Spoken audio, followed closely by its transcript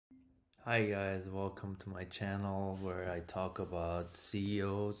Hi guys, welcome to my channel where I talk about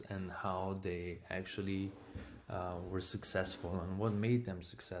CEOs and how they actually were successful and what made them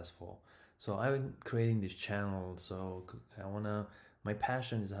successful. So I've been creating this channel, so my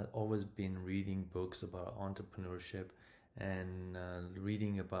passion has always been reading books about entrepreneurship and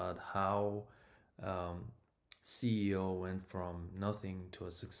reading about how um, CEO went from nothing to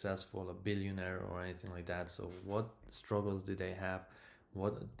a successful, a billionaire or anything like that. So what struggles did they have?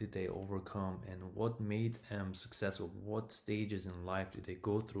 What did they overcome, and what made them successful? What stages in life did they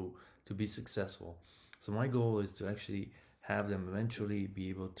go through to be successful? So my goal is to actually have them eventually be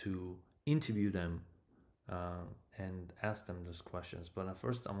able to interview them uh, and ask them those questions. But at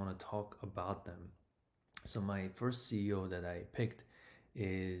first, I want to talk about them. So my first CEO that I picked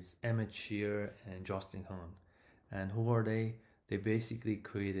is Emmett Shear and Justin Hahn. And who are they? They basically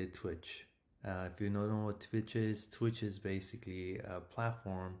created Twitch. If you don't know what Twitch is basically a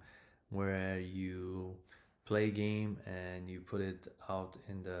platform where you play a game and you put it out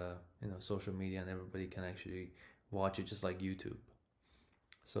in the social media and everybody can actually watch it just like YouTube.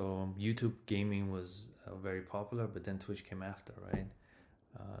 So YouTube gaming was very popular, but then Twitch came after, right?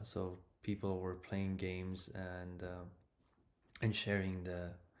 So people were playing games and sharing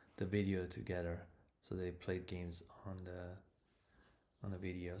the video together. So they played games on the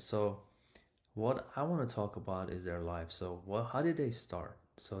video. So what I want to talk about is their life. So how did they start?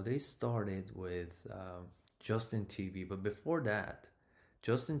 So they started with Justin TV, but before that,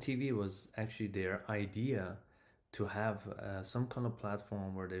 Justin TV was actually their idea to have some kind of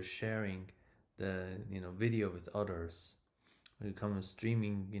platform where they're sharing the video with others. They come and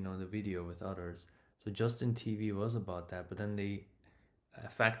streaming the video with others. So Justin TV was about that, but then they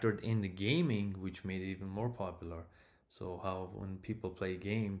factored in the gaming, which made it even more popular. So how when people play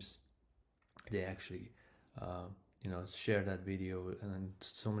games, they actually share that video, and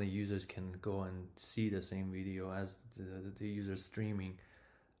so many users can go and see the same video as the user streaming,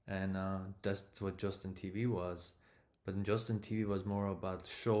 and that's what Justin TV was. But Justin TV was more about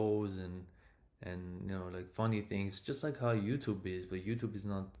shows and like funny things, just like how YouTube is. But YouTube is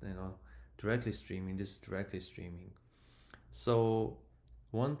not directly streaming. This is directly streaming. So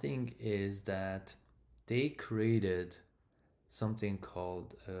one thing is that they created something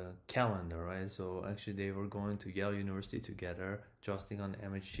called a calendar, right? So actually, they were going to Yale University together, Justin and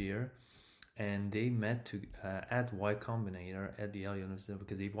Emmett Shear, and they met at Y Combinator at the Yale University,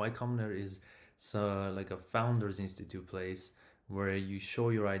 because the Y Combinator is like a founders institute place where you show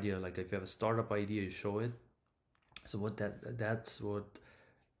your idea. Like if you have a startup idea, you show it. So that's what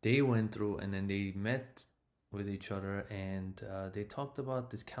they went through, and then they met with each other, and they talked about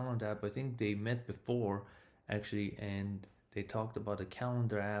this calendar app. I think they met before actually, and they talked about a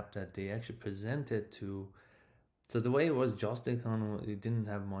calendar app that they actually presented to. So the way it was, Justin Khan, he didn't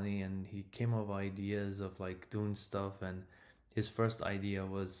have money, and he came up with ideas of like doing stuff, and his first idea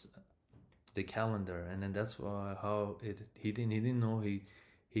was the calendar, and then that's how it he didn't know he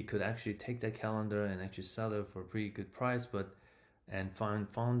could actually take that calendar and actually sell it for a pretty good price, but and find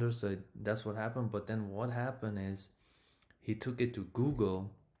founders. So that's what happened. But then what happened is he took it to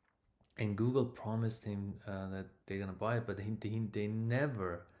Google, and Google promised him that they're gonna buy it, but they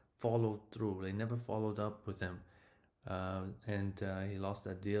never followed through. They never followed up with him, and he lost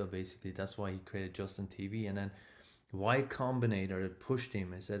that deal. Basically, that's why he created Justin TV, and then Y Combinator pushed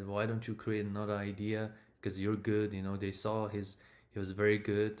him and said, "Why don't you create another idea? Because you're good." They saw he was very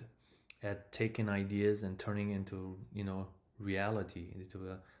good at taking ideas and turning into reality,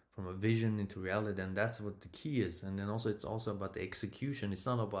 from a vision into reality, and that's what the key is. And then also it's also about the execution. It's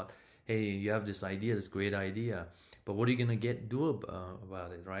not about, hey, you have this idea, this great idea, but what are you gonna do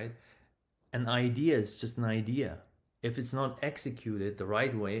about it, right? An idea is just an idea. If it's not executed the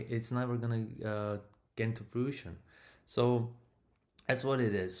right way, it's never gonna get into fruition. So that's what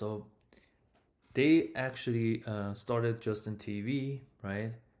it is. So they actually started Justin TV,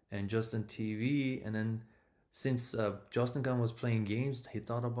 right? And Justin TV, and then since Justin Gunn was playing games, he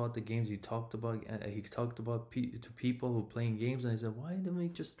thought about the games. He talked about to people who playing games, and he said, "Why don't we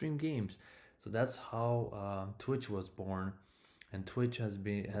just stream games?" So that's how Twitch was born, and Twitch has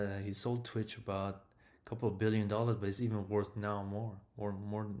been. He sold Twitch about a couple of $1 billion, but it's even worth now more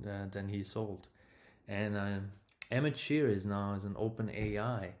than he sold. And Emmett Shear is now as an open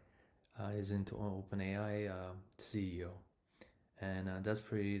AI is into OpenAI CEO, and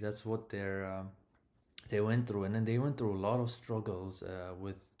That's what they went through, and then they went through a lot of struggles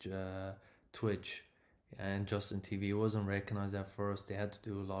with Twitch and Justin TV. It wasn't recognized at first. They had to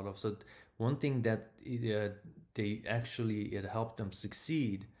do a lot of one thing that it helped them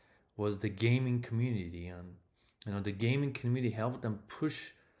succeed was the gaming community, and the gaming community helped them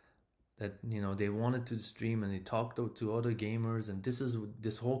push that, you know, they wanted to stream and they talked to other gamers, and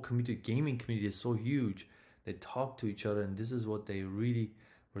this whole community, gaming community, is so huge. They talk to each other, and this is what they really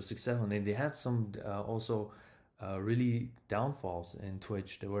were successful. And they had some also really downfalls in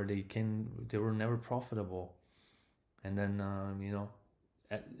Twitch, where they were never profitable. And then you know,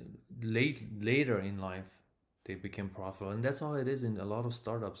 later in life they became profitable, and that's how it is in a lot of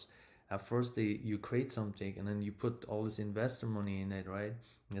startups. At first you create something, and then you put all this investor money in it, right?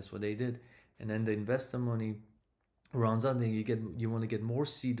 And that's what they did. And then the investor money runs out, and you want to get more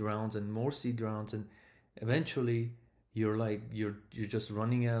seed rounds and more seed rounds, and eventually you're just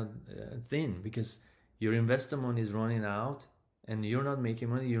running out thin, because your investor money is running out and you're not making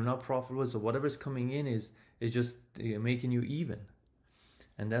money, you're not profitable, so whatever's coming in is just making you even.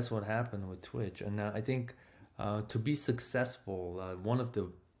 And that's what happened with Twitch. And I think to be successful, one of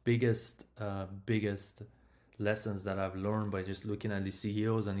the biggest lessons that I've learned by just looking at the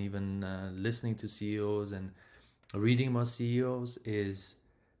CEOs and even listening to CEOs and reading about CEOs is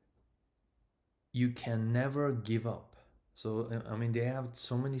you can never give up. So I mean, they have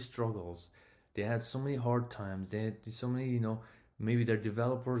so many struggles, they had so many hard times, they had so many, you know, maybe their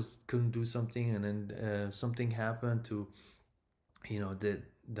developers couldn't do something, and then something happened to, you know,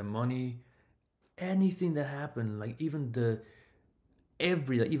 the money, anything that happened, like even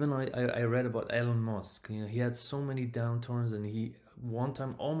even I read about Elon Musk. You know, he had so many downturns, and he one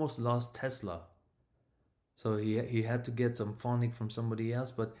time almost lost Tesla. So he had to get some funding from somebody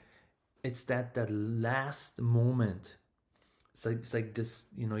else, but it's that last moment. It's like this,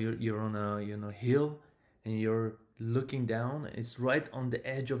 you know, you're on a hill, and you're looking down. It's right on the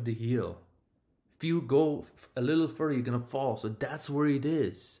edge of the hill. If you go a little further, you're gonna fall. So that's where it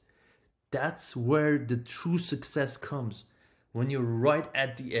is. That's where the true success comes, when you're right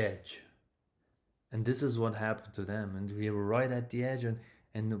at the edge. And this is what happened to them. And we were right at the edge,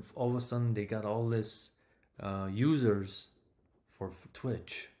 and all of a sudden they got all this users for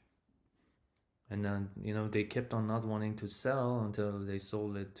Twitch. And then, you know, they kept on not wanting to sell until they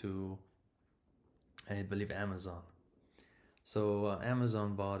sold it to, I believe, Amazon. So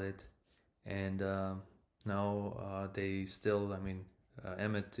Amazon bought it, and now they still, I mean,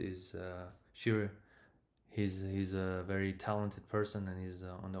 Emmett is Shear. He's a very talented person, and he's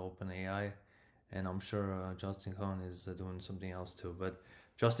on the OpenAI, and I'm sure Justin Kan is doing something else too. But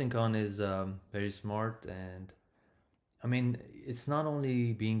Justin Kan is very smart, and I mean, it's not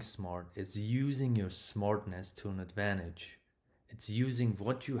only being smart, it's using your smartness to an advantage. It's using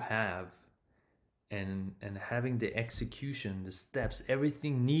what you have and having the execution, the steps,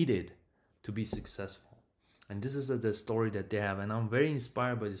 everything needed to be successful. And this is the story that they have, and I'm very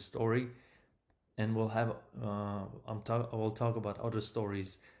inspired by the story. And we'll have I will talk about other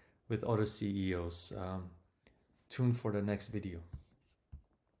stories with other CEOs. Tune for the next video.